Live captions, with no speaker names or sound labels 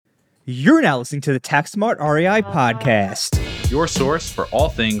You're now listening to the Tax Smart REI podcast, your source for all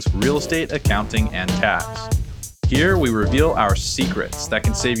things real estate, accounting, and tax. Here we reveal our secrets that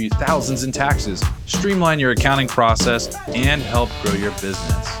can save you thousands in taxes, streamline your accounting process, and help grow your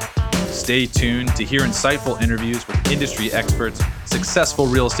business. Stay tuned to hear insightful interviews with industry experts, successful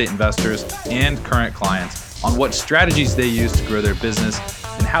real estate investors, and current clients on what strategies they use to grow their business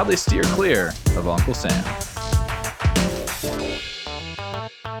and how they steer clear of Uncle Sam.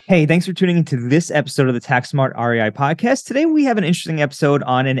 Hey, thanks for tuning into this episode of the Tax Smart REI podcast. Today, we have an interesting episode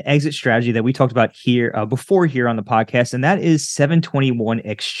on an exit strategy that we talked about before on the podcast, and that is 721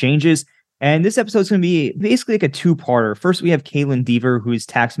 exchanges. And this episode is going to be basically like a two-parter. First, we have Kaylin Deaver, who is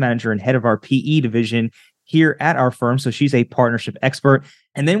tax manager and head of our PE division here at our firm. So she's a partnership expert.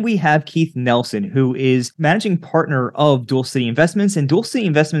 And then we have Keith Nelson, who is managing partner of Dual City Investments. And Dual City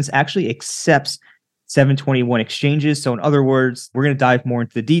Investments actually accepts 721 exchanges. So in other words, we're going to dive more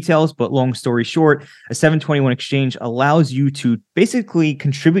into the details, but long story short, a 721 exchange allows you to basically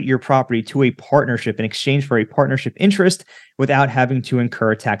contribute your property to a partnership in exchange for a partnership interest without having to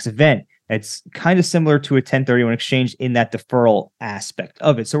incur a tax event. It's kind of similar to a 1031 exchange in that deferral aspect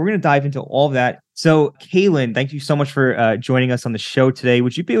of it. So we're going to dive into all of that. So Kaylin, thank you so much for joining us on the show today.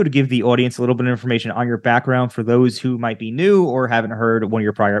 Would you be able to give the audience a little bit of information on your background for those who might be new or haven't heard one of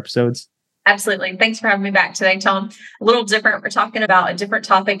your prior episodes? Absolutely. Thanks for having me back today, Tom. A little different. We're talking about a different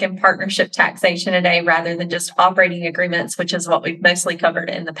topic in partnership taxation today rather than just operating agreements, which is what we've mostly covered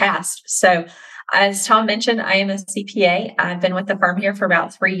in the past. So as Tom mentioned, I am a CPA. I've been with the firm here for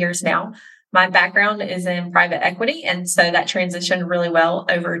about 3 years now. My background is in private equity, and so that transitioned really well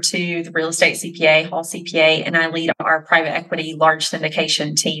over to the real estate CPA, Hall CPA, and I lead our private equity large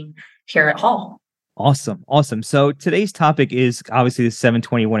syndication team here at Hall. Awesome. So today's topic is obviously the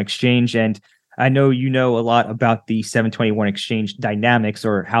 721 exchange. And I know you know a lot about the 721 exchange dynamics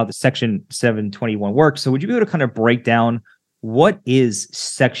or how the Section 721 works. So would you be able to kind of break down what is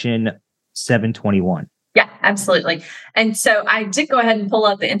Section 721? Yeah, absolutely. And so I did go ahead and pull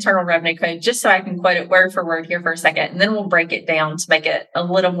up the Internal Revenue Code just so I can quote it word for word here for a second, and then we'll break it down to make it a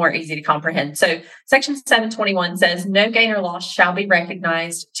little more easy to comprehend. So Section 721 says, no gain or loss shall be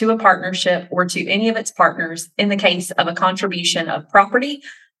recognized to a partnership or to any of its partners in the case of a contribution of property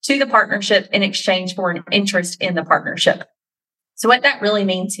to the partnership in exchange for an interest in the partnership. So what that really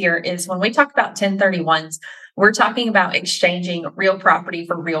means here is when we talk about 1031s, we're talking about exchanging real property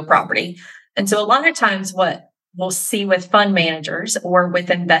for real property. And so a lot of times what we'll see with fund managers or with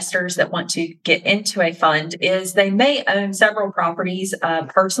investors that want to get into a fund is they may own several properties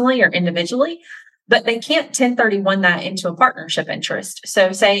personally or individually, but they can't 1031 that into a partnership interest.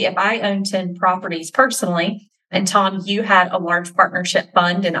 So say if I own 10 properties personally, and Tom, you had a large partnership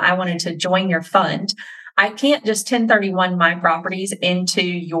fund and I wanted to join your fund, I can't just 1031 my properties into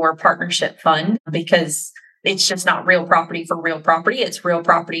your partnership fund because it's just not real property for real property. It's real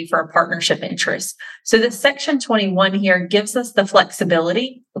property for a partnership interest. So the Section 21 here gives us the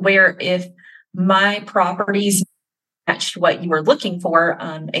flexibility where if my properties matched what you were looking for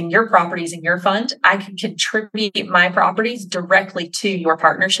in your properties in your fund, I can contribute my properties directly to your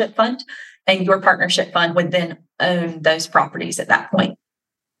partnership fund, and your partnership fund would then own those properties at that point.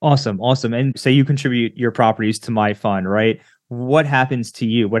 Awesome. And say you contribute your properties to my fund, right? What happens to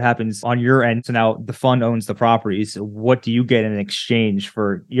you? What happens on your end? So now the fund owns the properties. What do you get in exchange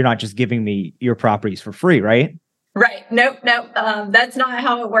for? You're not just giving me your properties for free, right? Right. Nope. That's not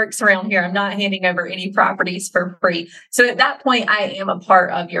how it works around here. I'm not handing over any properties for free. So at that point, I am a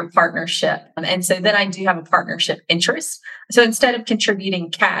part of your partnership. And so then I do have a partnership interest. So instead of contributing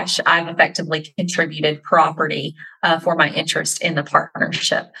cash, I've effectively contributed property for my interest in the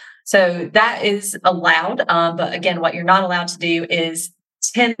partnership. So that is allowed. But again, what you're not allowed to do is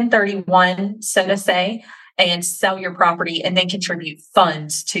 1031, so to say, and sell your property and then contribute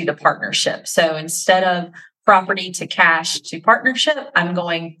funds to the partnership. So instead of property to cash to partnership, I'm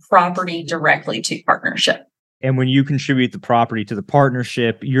going property directly to partnership. And when you contribute the property to the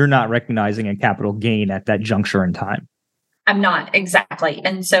partnership, you're not recognizing a capital gain at that juncture in time. I'm not, exactly.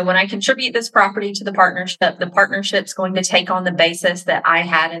 And so when I contribute this property to the partnership's going to take on the basis that I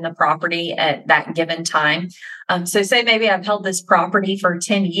had in the property at that given time. So say maybe I've held this property for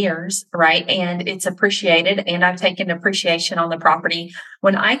 10 years, right? And it's appreciated and I've taken appreciation on the property.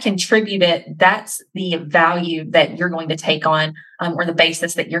 When I contribute it, that's the value that you're going to take on or the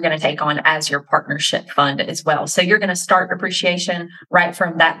basis that you're going to take on as your partnership fund as well. So you're going to start appreciation right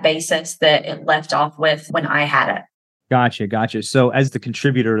from that basis that it left off with when I had it. Gotcha. So as the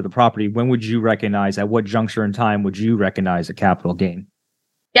contributor to the property, when would you recognize, at what juncture in time would you recognize a capital gain?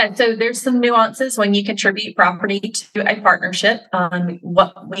 Yeah, so there's some nuances when you contribute property to a partnership.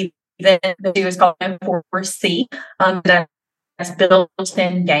 What we then the two is called 4C. That's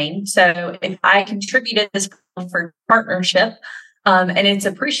built-in gain. So if I contributed this for partnership, and it's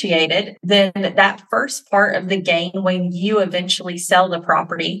appreciated, then that first part of the gain, when you eventually sell the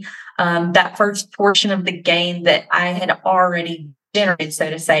property, that first portion of the gain that I had already generated, so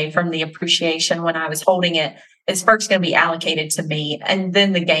to say, from the appreciation when I was holding it, is first going to be allocated to me. And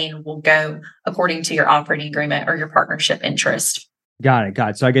then the gain will go according to your operating agreement or your partnership interest. Got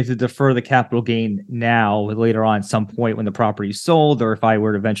it. So I get to defer the capital gain now, later on at some point when the property is sold, or if I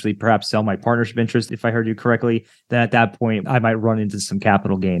were to eventually perhaps sell my partnership interest, if I heard you correctly, then at that point I might run into some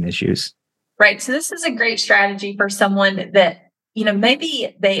capital gain issues. Right. So this is a great strategy for someone that,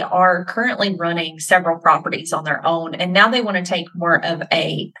 maybe they are currently running several properties on their own, and now they want to take more of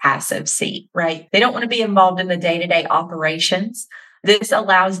a passive seat, right? They don't want to be involved in the day-to-day operations. This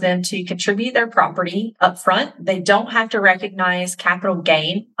allows them to contribute their property up front. They don't have to recognize capital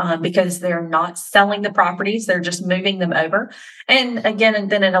gain because they're not selling the properties. They're just moving them over. And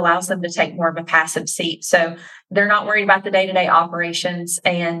then it allows them to take more of a passive seat. So they're not worried about the day-to-day operations.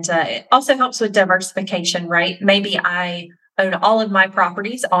 And it also helps with diversification, right? Maybe I own all of my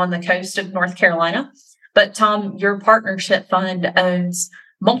properties on the coast of North Carolina, but Tom, your partnership fund owns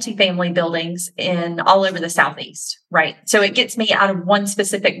multifamily buildings in all over the Southeast, right? So it gets me out of one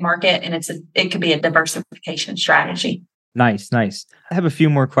specific market, and it could be a diversification strategy. Nice. I have a few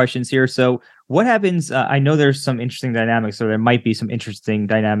more questions here. So what happens? I know there's some interesting dynamics, or there might be some interesting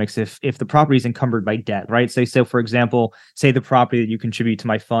dynamics if the property is encumbered by debt, right? So for example, say the property that you contribute to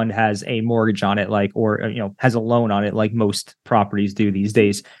my fund has a mortgage on it, has a loan on it, like most properties do these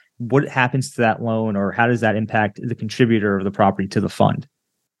days. What happens to that loan, or how does that impact the contributor of the property to the fund?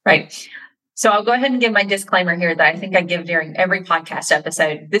 Right. So I'll go ahead and give my disclaimer here that I think I give during every podcast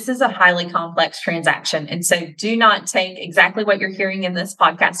episode. This is a highly complex transaction. And so do not take exactly what you're hearing in this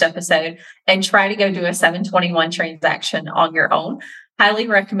podcast episode and try to go do a 721 transaction on your own. Highly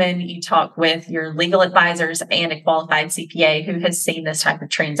recommend you talk with your legal advisors and a qualified CPA who has seen this type of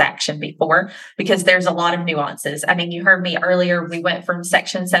transaction before, because there's a lot of nuances. I mean, you heard me earlier, we went from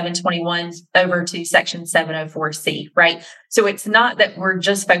Section 721 over to Section 704C, right? So it's not that we're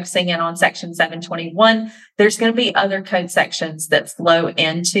just focusing in on Section 721. There's going to be other code sections that flow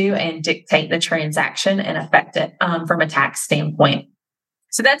into and dictate the transaction and affect it from a tax standpoint.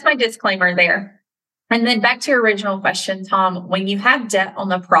 So that's my disclaimer there. And then back to your original question, Tom, when you have debt on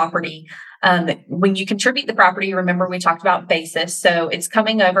the property, when you contribute the property, remember we talked about basis. So it's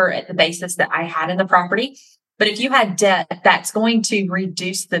coming over at the basis that I had in the property. But if you had debt, that's going to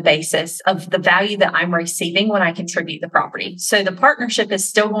reduce the basis of the value that I'm receiving when I contribute the property. So the partnership is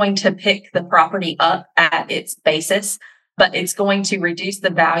still going to pick the property up at its basis, but it's going to reduce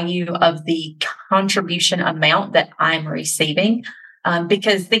the value of the contribution amount that I'm receiving.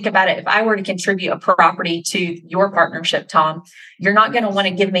 Because think about it, if I were to contribute a property to your partnership, Tom, you're not going to want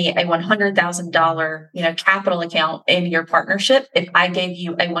to give me a $100,000, capital account in your partnership if I gave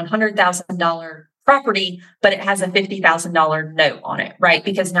you a $100,000 property, but it has a $50,000 note on it, right?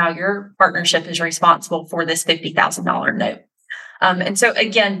 Because now your partnership is responsible for this $50,000 note. And so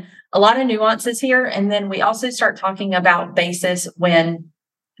again, a lot of nuances here. And then we also start talking about basis when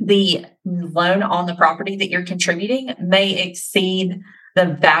the loan on the property that you're contributing may exceed the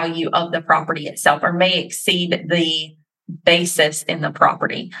value of the property itself, or may exceed the basis in the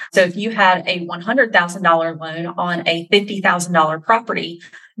property. So if you had a $100,000 loan on a $50,000 property,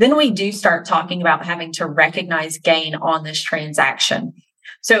 then we do start talking about having to recognize gain on this transaction.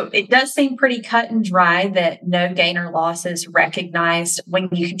 So it does seem pretty cut and dry that no gain or loss is recognized when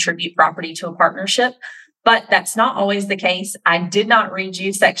you contribute property to a partnership. But that's not always the case. I did not read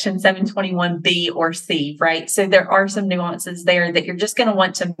you Section 721B or C, right? So there are some nuances there that you're just going to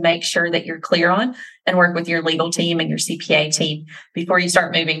want to make sure that you're clear on and work with your legal team and your CPA team before you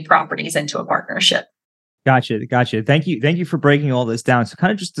start moving properties into a partnership. Gotcha. Thank you for breaking all this down. So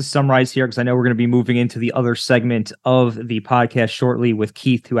kind of just to summarize here, because I know we're going to be moving into the other segment of the podcast shortly with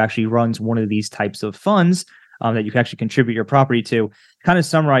Keith, who actually runs one of these types of funds that you can actually contribute your property to. Kind of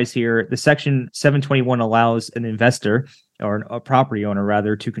summarize here, the Section 721 allows an investor, or a property owner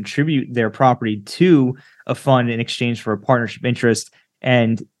rather, to contribute their property to a fund in exchange for a partnership interest.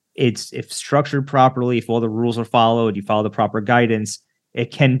 And if structured properly, if all the rules are followed, you follow the proper guidance, it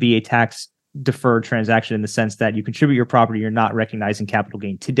can be a tax deferred transaction in the sense that you contribute your property, you're not recognizing capital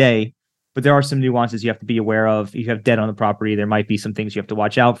gain today, but there are some nuances you have to be aware of. If you have debt on the property, there might be some things you have to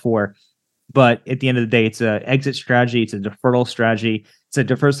watch out for. But at the end of the day, it's an exit strategy, it's a deferral strategy, it's a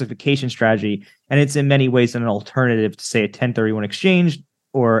diversification strategy, and it's in many ways an alternative to, say, a 1031 exchange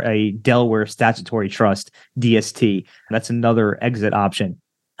or a Delaware statutory trust, DST. That's another exit option.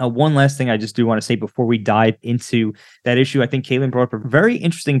 One last thing I just do want to say before we dive into that issue, I think Caitlin brought up a very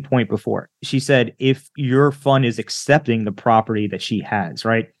interesting point before. She said, if your fund is accepting the property that she has,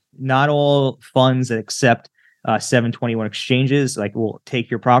 right? Not all funds that accept 721 exchanges, like will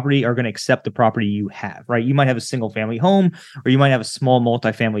take your property, are going to accept the property you have, right? You might have a single family home, or you might have a small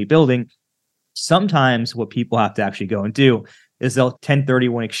multifamily building. Sometimes what people have to actually go and do is they'll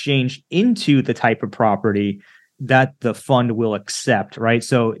 1031 exchange into the type of property that the fund will accept, right?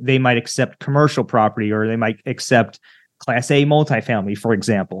 So they might accept commercial property, or they might accept Class A multifamily, for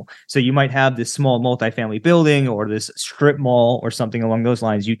example. So you might have this small multifamily building or this strip mall or something along those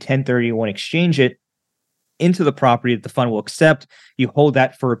lines. You 1031 exchange it into the property that the fund will accept. You hold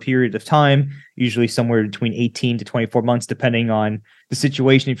that for a period of time, usually somewhere between 18 to 24 months, depending on the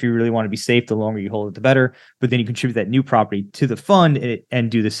situation. If you really want to be safe, the longer you hold it, the better. But then you contribute that new property to the fund and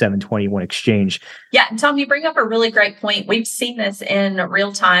do the 721 exchange. Yeah. And Tom, you bring up a really great point. We've seen this in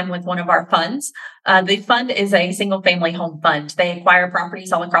real time with one of our funds. The fund is a single family home fund. They acquire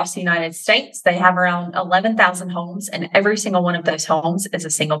properties all across the United States. They have around 11,000 homes, and every single one of those homes is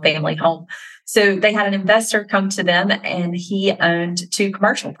a single family home. So they had an investor come to them, and he owned 2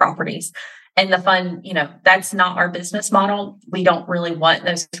 commercial properties. And the fund, that's not our business model. We don't really want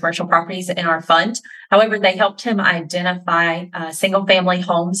those commercial properties in our fund. However, they helped him identify single family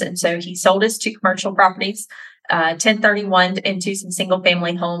homes. And so he sold his 2 commercial properties, 1031 into some single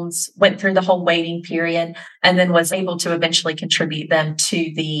family homes, went through the whole waiting period, and then was able to eventually contribute them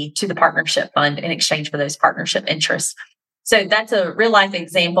to the partnership fund in exchange for those partnership interests. So that's a real life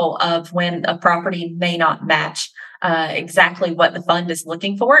example of when a property may not match exactly what the fund is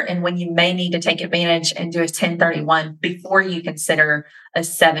looking for, and when you may need to take advantage and do a 1031 before you consider a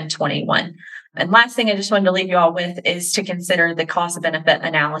 721. And last thing I just wanted to leave you all with is to consider the cost benefit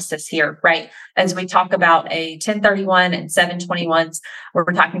analysis here, right? As we talk about a 1031 and 721s, we're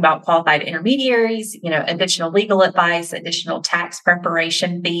talking about qualified intermediaries, additional legal advice, additional tax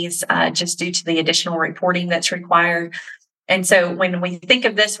preparation fees, just due to the additional reporting that's required. And so when we think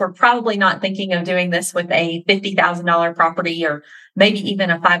of this, we're probably not thinking of doing this with a $50,000 property or maybe even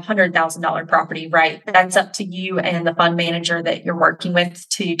a $500,000 property, right? That's up to you and the fund manager that you're working with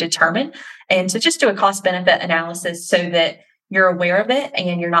to determine. And so just do a cost benefit analysis so that you're aware of it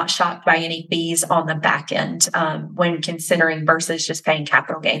and you're not shocked by any fees on the back end when considering versus just paying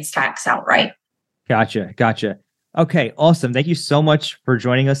capital gains tax outright. Gotcha. Okay, awesome. Thank you so much for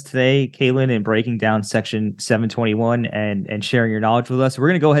joining us today, Caitlin, and breaking down Section 721 and sharing your knowledge with us. We're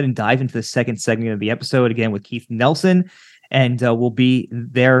going to go ahead and dive into the second segment of the episode again with Keith Nelson, and we'll be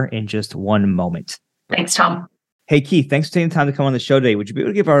there in just one moment. Thanks, Tom. Hey, Keith, thanks for taking the time to come on the show today. Would you be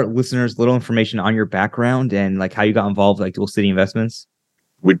able to give our listeners a little information on your background and like how you got involved with Dual City Investments?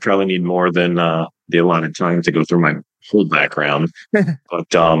 We'd probably need more than the allotted time to go through my whole background. But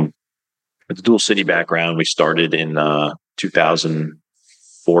the Dual City background, we started in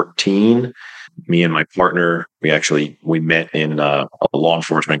 2014. Me and my partner, we met in a law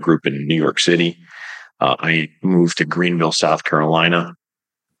enforcement group in New York City. I moved to Greenville, South Carolina,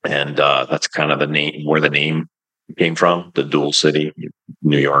 and that's kind of the name where the name came from, the Dual City,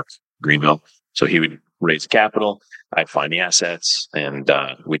 New York, Greenville. So he would raise capital, I'd find the assets, and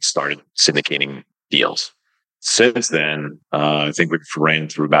we'd started syndicating deals. Since then, I think we've ran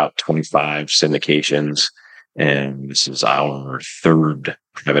through about 25 syndications, and this is our 3rd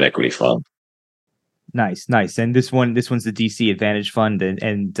private equity fund. Nice. And this one's the DC Advantage Fund,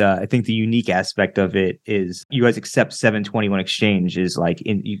 and I think the unique aspect of it is you guys accept 721 exchange. Is like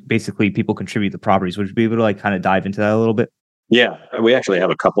basically people contribute the properties. Would you be able to like kind of dive into that a little bit? Yeah, we actually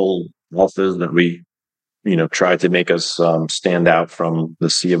have a couple offers that we, try to make us stand out from the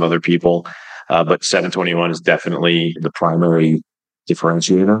sea of other people. But 721 is definitely the primary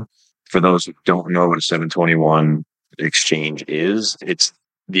differentiator. For those who don't know what a 721 exchange is, it's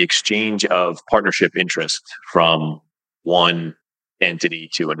the exchange of partnership interest from one entity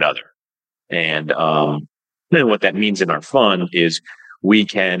to another. And then what that means in our fund is we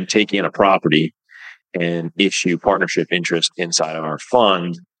can take in a property and issue partnership interest inside of our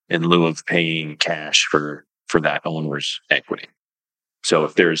fund in lieu of paying cash for that owner's equity. So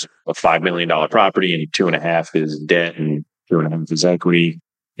if there's a $5 million property and 2.5 is debt and 2.5 is equity,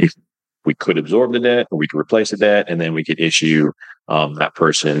 if we could absorb the debt or we could replace the debt, and then we could issue that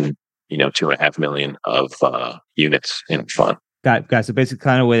person, $2.5 million of units in a fund. Got it. So basically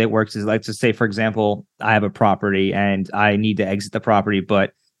kind of the way it works is like, to say, for example, I have a property and I need to exit the property,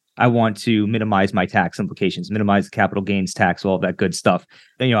 but I want to minimize my tax implications, minimize the capital gains tax, all of that good stuff.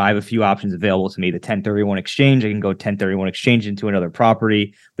 Then, I have a few options available to me. The 1031 exchange, I can go 1031 exchange into another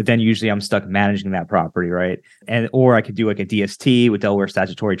property, but then usually I'm stuck managing that property, right? Or I could do like a DST with Delaware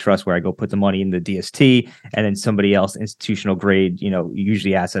Statutory Trust, where I go put the money in the DST, and then somebody else, institutional grade,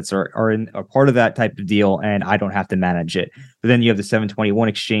 usually assets are part of that type of deal, and I don't have to manage it. But then you have the 721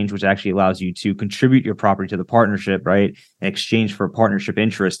 exchange, which actually allows you to contribute your property to the partnership, right, in exchange for partnership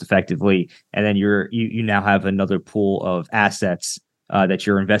interest, effectively, and then you now have another pool of assets that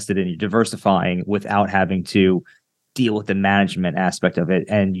you're invested in. You're diversifying without having to deal with the management aspect of it,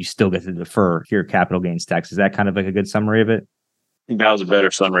 and you still get to defer your capital gains tax. Is that kind of like a good summary of it? That was a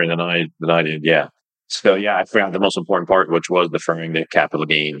better summary than I did. Yeah. So I forgot the most important part, which was deferring the capital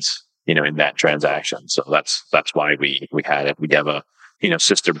gains, in that transaction. So that's why we had it. We have a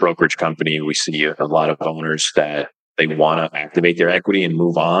sister brokerage company. We see a lot of owners that they want to activate their equity and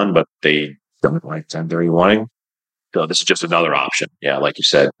move on, but they don't like 1031. So this is just another option. Yeah, like you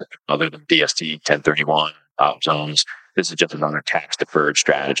said, other than DST, 1031, op zones, this is just another tax deferred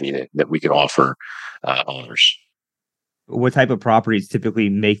strategy that we could offer owners. What type of properties typically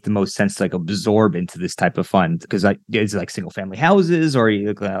make the most sense to absorb into this type of fund? Because is it like single family houses, or you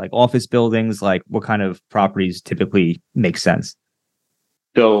look at like office buildings? Like, what kind of properties typically make sense?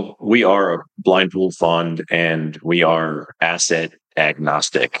 So we are a blind pool fund, and we are asset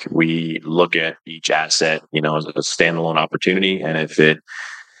agnostic. We look at each asset, as a standalone opportunity, and if it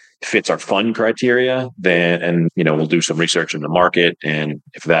fits our fund criteria, then we'll do some research in the market, and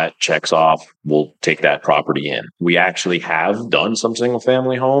if that checks off, we'll take that property in. We actually have done some single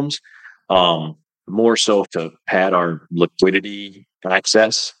family homes, more so to pad our liquidity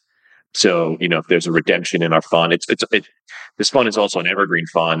access. So if there's a redemption in our fund, this fund is also an evergreen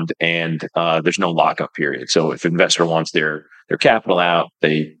fund, and there's no lockup period. So if an investor wants their capital out,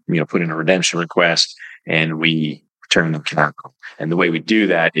 they put in a redemption request, and we return them capital. And the way we do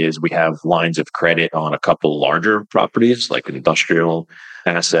that is we have lines of credit on a couple larger properties, like industrial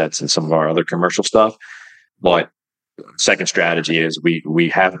assets and some of our other commercial stuff. But second strategy is we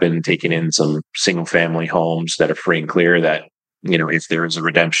have been taking in some single family homes that are free and clear that, if there is a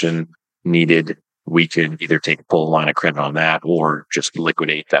redemption needed, we can either pull a line of credit on that or just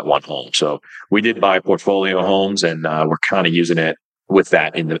liquidate that one home. So we did buy portfolio homes, and we're kind of using it with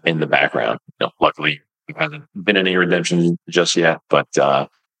that in the background. Luckily, there hasn't been any redemption just yet, but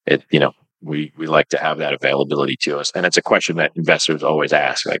we like to have that availability to us. And it's a question that investors always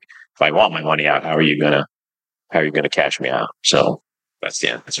ask, like, if I want my money out, how are you gonna cash me out? So that's the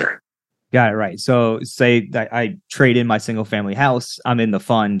answer. Got it. Right. So say that I trade in my single family house, I'm in the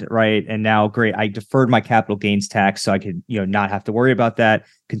fund, right? And now, great, I deferred my capital gains tax, so I could, not have to worry about that,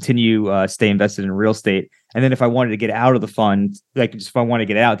 continue, stay invested in real estate. And then if I wanted to get out of the fund, like if I want to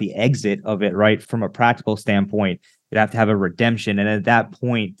get out, the exit of it, right, from a practical standpoint, you'd have to have a redemption. And at that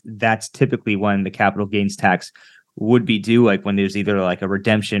point, that's typically when the capital gains tax would be due, like when there's either like a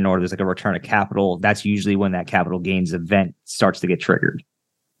redemption or there's like a return of capital. That's usually when that capital gains event starts to get triggered.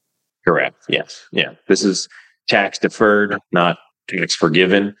 Correct. Yes. Yeah. This is tax deferred, not tax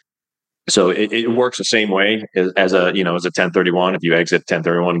forgiven. So it works the same way as a 1031. If you exit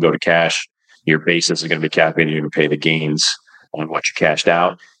 1031 and go to cash, your basis is going to be calculated. You're going to pay the gains on what you cashed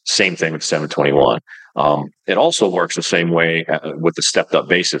out. Same thing with 721. It also works the same way with the stepped up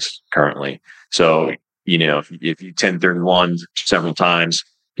basis currently. So, if you 1031 several times,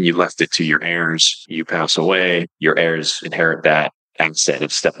 you left it to your heirs, you pass away, your heirs inherit that asset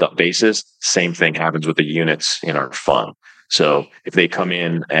of stepped up basis. Same thing happens with the units in our fund. So if they come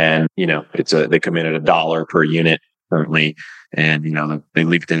in and, they come in at $1 per unit currently, and, they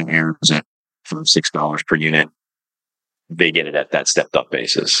leave it to their heirs at $6 per unit, they get it at that stepped up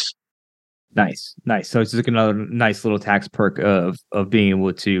basis. Nice. So it's just another nice little tax perk of being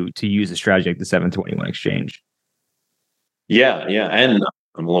able to use a strategy like the 721 exchange. Yeah. And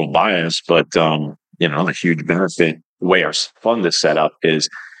I'm a little biased, but, a huge benefit, the way our fund is set up is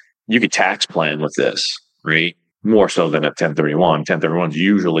you could tax plan with this, right? More so than a 1031. 1031 is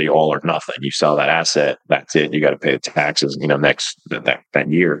usually all or nothing. You sell that asset, that's it. You got to pay the taxes, next that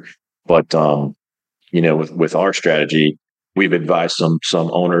year. But with our strategy, we've advised some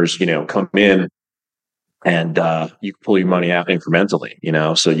owners, come in and you can pull your money out incrementally,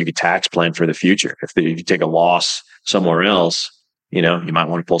 so you could tax plan for the future. If you take a loss somewhere else, you might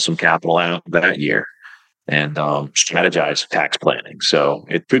want to pull some capital out that year and strategize tax planning. So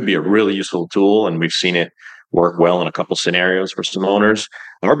it could be a really useful tool, and we've seen it work well in a couple scenarios for some owners.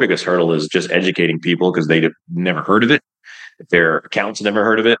 Our biggest hurdle is just educating people because they've never heard of it. Their accountants never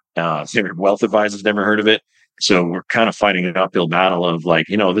heard of it. Their wealth advisors never heard of it. So we're kind of fighting an uphill battle of like,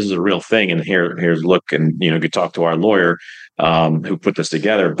 this is a real thing. And here's look, and, you could talk to our lawyer who put this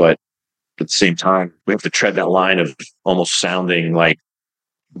together. But at the same time, we have to tread that line of almost sounding like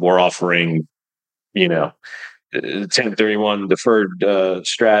we're offering, 1031 deferred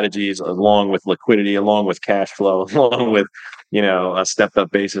strategies along with liquidity, along with cash flow, along with, a stepped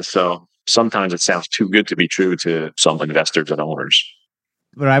up basis. So sometimes it sounds too good to be true to some investors and owners.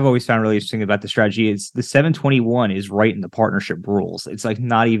 What I've always found really interesting about the strategy is the 721 is right in the partnership rules. It's like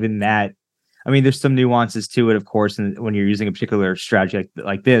not even that. I mean, there's some nuances to it, of course, when you're using a particular strategy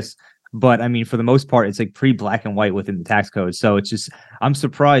like this. But I mean, for the most part, it's like pretty black and white within the tax code. So it's just, I'm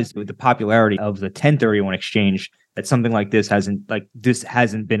surprised with the popularity of the 1031 exchange that something like this hasn't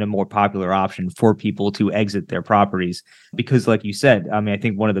been a more popular option for people to exit their properties. Because like you said, I mean, I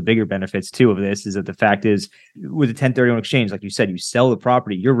think one of the bigger benefits too of this is that the fact is with the 1031 exchange, like you said, you sell the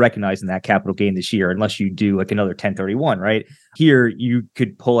property, you're recognizing that capital gain this year, unless you do like another 1031, right? Here, you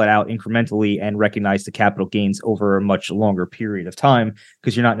could pull it out incrementally and recognize the capital gains over a much longer period of time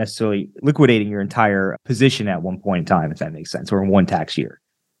because you're not necessarily liquidating your entire position at one point in time, if that makes sense, or in one tax year.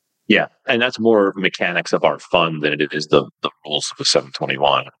 Yeah, and that's more mechanics of our fund than it is the rules of the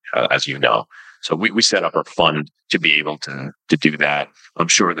 721, as you know. So we set up our fund to be able to do that. I'm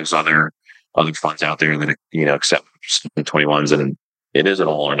sure there's other funds out there that accept 721s, and it is an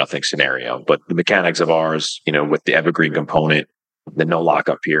all or nothing scenario. But the mechanics of ours, with the evergreen component, the no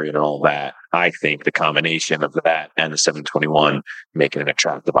lockup period, and all that, I think the combination of that and the 721 make it an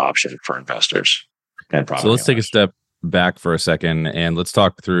attractive option for investors and property. So let's take a step back for a second and let's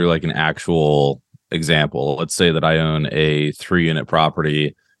talk through like an actual example. Let's say that I own a 3-unit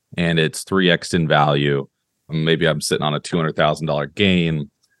property and it's 3x in value. Maybe I'm sitting on a $200,000 gain.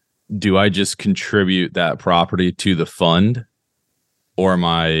 Do I just contribute that property to the fund, or am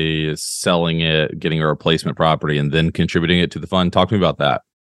I selling it, getting a replacement property, and then contributing it to the fund? Talk to me about that.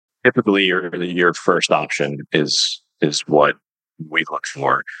 Typically, your first option is what we look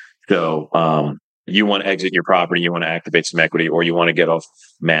for. So, you want to exit your property, you want to activate some equity, or you want to get off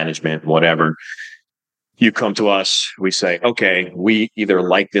management, whatever. You come to us, we say, okay, we either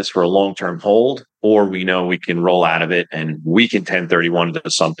like this for a long-term hold, or we know we can roll out of it and we can 1031 into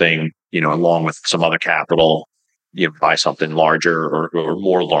something, along with some other capital, buy something larger or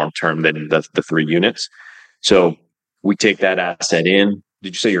more long-term than the 3 units. So we take that asset in.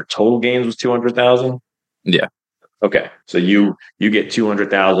 Did you say your total gains was 200,000? Yeah. Okay. So you get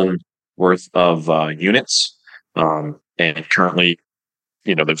 200,000 worth of units. And currently,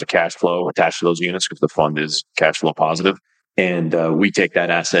 there's a cash flow attached to those units because the fund is cash flow positive. And we take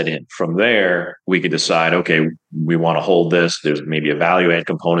that asset in. From there, we could decide, okay, we want to hold this. There's maybe a value add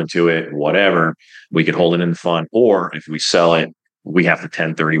component to it, whatever. We could hold it in the fund. Or if we sell it, we have to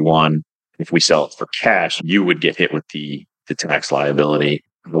 1031. If we sell it for cash, you would get hit with the tax liability.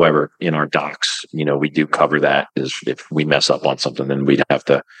 However, in our docs, we do cover that. Is if we mess up on something, then we'd have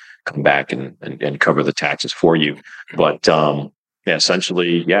to come back and cover the taxes for you. But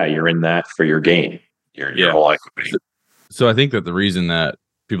essentially, you're in that for your gain. Your whole equity. So I think that the reason that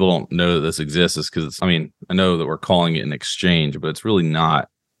people don't know that this exists is because, I know that we're calling it an exchange, but it's really not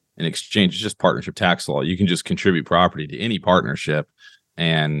an exchange. It's just partnership tax law. You can just contribute property to any partnership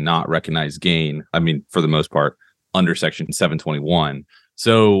and not recognize gain. For the most part, under Section 721.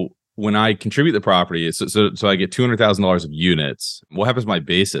 So when I contribute the property, so I get $200,000 of units. What happens to my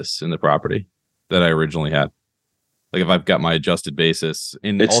basis in the property that I originally had? Like if I've got my adjusted basis,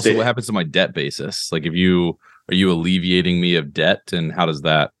 and what happens to my debt basis? Like are you alleviating me of debt, and how does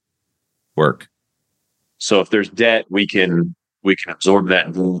that work? So if there's debt, we can absorb that.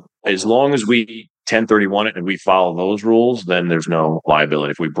 As long as we 1031 it and we follow those rules, then there's no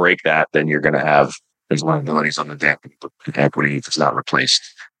liability. If we break that, then you're going to have, there's liabilities on the debt equity if it's not replaced.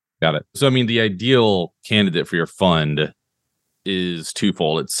 Got it. So, the ideal candidate for your fund is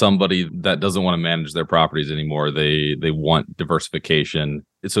twofold. It's somebody that doesn't want to manage their properties anymore. They want diversification.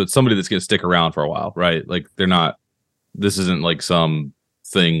 So it's somebody that's going to stick around for a while, right? Like this isn't like some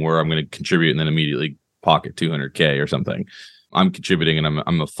thing where I'm going to contribute and then immediately pocket $200K or something. I'm contributing and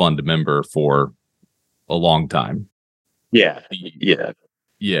I'm a fund member for a long time. Yeah.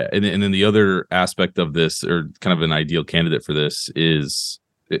 Yeah. And then the other aspect of this, or kind of an ideal candidate for this, is,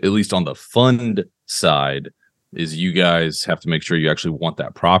 at least on the fund side, is you guys have to make sure you actually want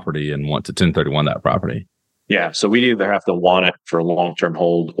that property and want to 1031 that property. Yeah. So we either have to want it for a long-term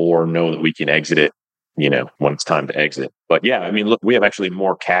hold or know that we can exit it, when it's time to exit. But look, we have actually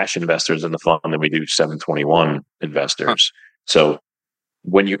more cash investors in the fund than we do 721 investors. So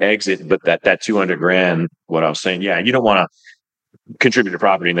when you exit, but that 200 grand, what I was saying, you don't want to contribute to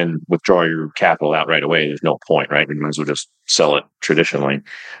property and then withdraw your capital out right away, there's no point, right? You might as well just sell it traditionally.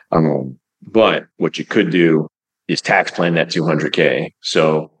 But what you could do is tax plan that $200K.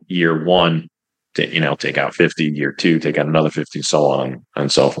 So year one, take out 50, year two, take out another 50, so on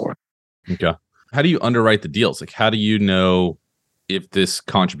and so forth. Okay. How do you underwrite the deals? Like, how do you know if this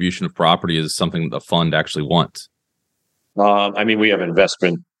contribution of property is something the fund actually wants? We have an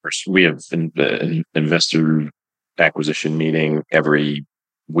investor acquisition meeting every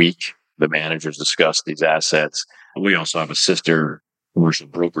week. The managers discuss these assets. We also have a sister commercial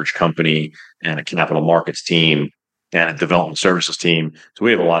brokerage company and a capital markets team and a development services team. So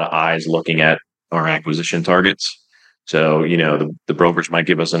we have a lot of eyes looking at our acquisition targets. So, the brokers might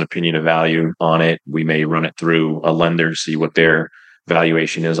give us an opinion of value on it. We may run it through a lender, see what their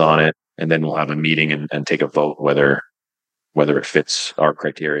valuation is on it. And then we'll have a meeting and take a vote whether it fits our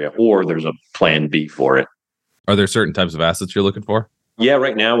criteria or there's a plan B for it. Are there certain types of assets you're looking for? Yeah,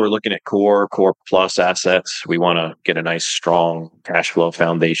 right now we're looking at core plus assets. We want to get a nice, strong cash flow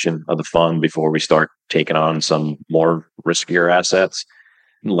foundation of the fund before we start taking on some more riskier assets.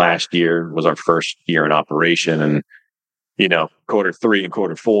 Last year was our first year in operation, and quarter 3 and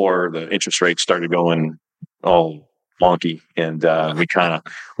quarter 4, the interest rates started going all wonky, and we kind of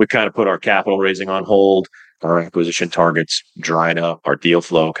put our capital raising on hold. Our acquisition targets dried up. Our deal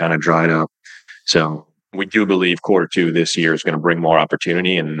flow kind of dried up. So we do believe quarter 2 this year is going to bring more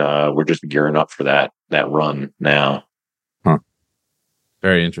opportunity, and we're just gearing up for that run now. Huh.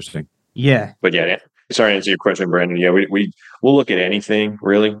 Very interesting. Yeah. But yeah, sorry to answer your question, Brandon. Yeah, we'll look at anything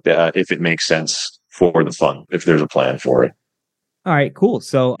really if it makes sense for the fund, if there's a plan for it. All right, cool.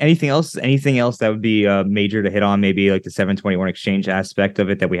 So anything else that would be major to hit on, maybe like the 721 exchange aspect of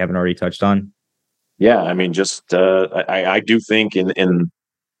it that we haven't already touched on? Yeah, I do think in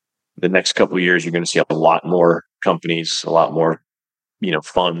the next couple of years, you're going to see a lot more companies, a lot more,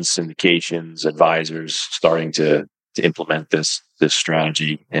 funds, syndications, advisors starting to implement this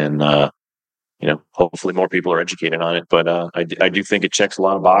strategy. And, hopefully more people are educated on it. But I do think it checks a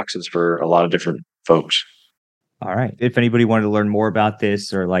lot of boxes for a lot of different folks. All right. If anybody wanted to learn more about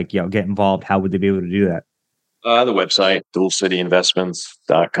this or get involved, how would they be able to do that? The website,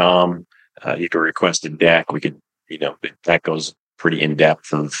 dualcityinvestments.com. You can request a deck. We could, that goes pretty in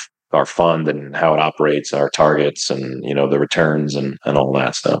depth of our fund and how it operates, our targets, and the returns and all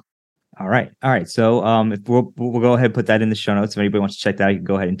that stuff. All right. So if we'll go ahead and put that in the show notes. If anybody wants to check that out, you can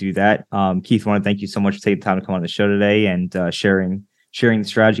go ahead and do that. Keith, I want to thank you so much for taking the time to come on the show today and sharing the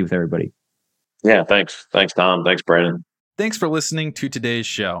strategy with everybody. Yeah, thanks. Thanks, Tom. Thanks, Brandon. Thanks for listening to today's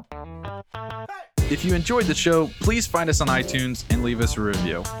show. If you enjoyed the show, please find us on iTunes and leave us a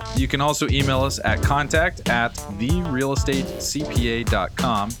review. You can also email us at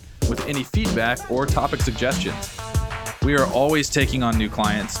contact@therealestatecpa.com with any feedback or topic suggestions. We are always taking on new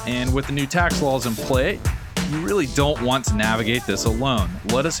clients, and with the new tax laws in play, you really don't want to navigate this alone.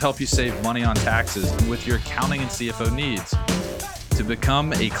 Let us help you save money on taxes and with your accounting and CFO needs. To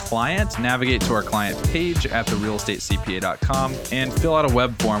become a client, navigate to our client page at therealestatecpa.com and fill out a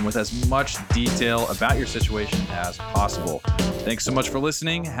web form with as much detail about your situation as possible. Thanks so much for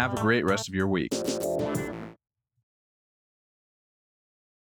listening. Have a great rest of your week.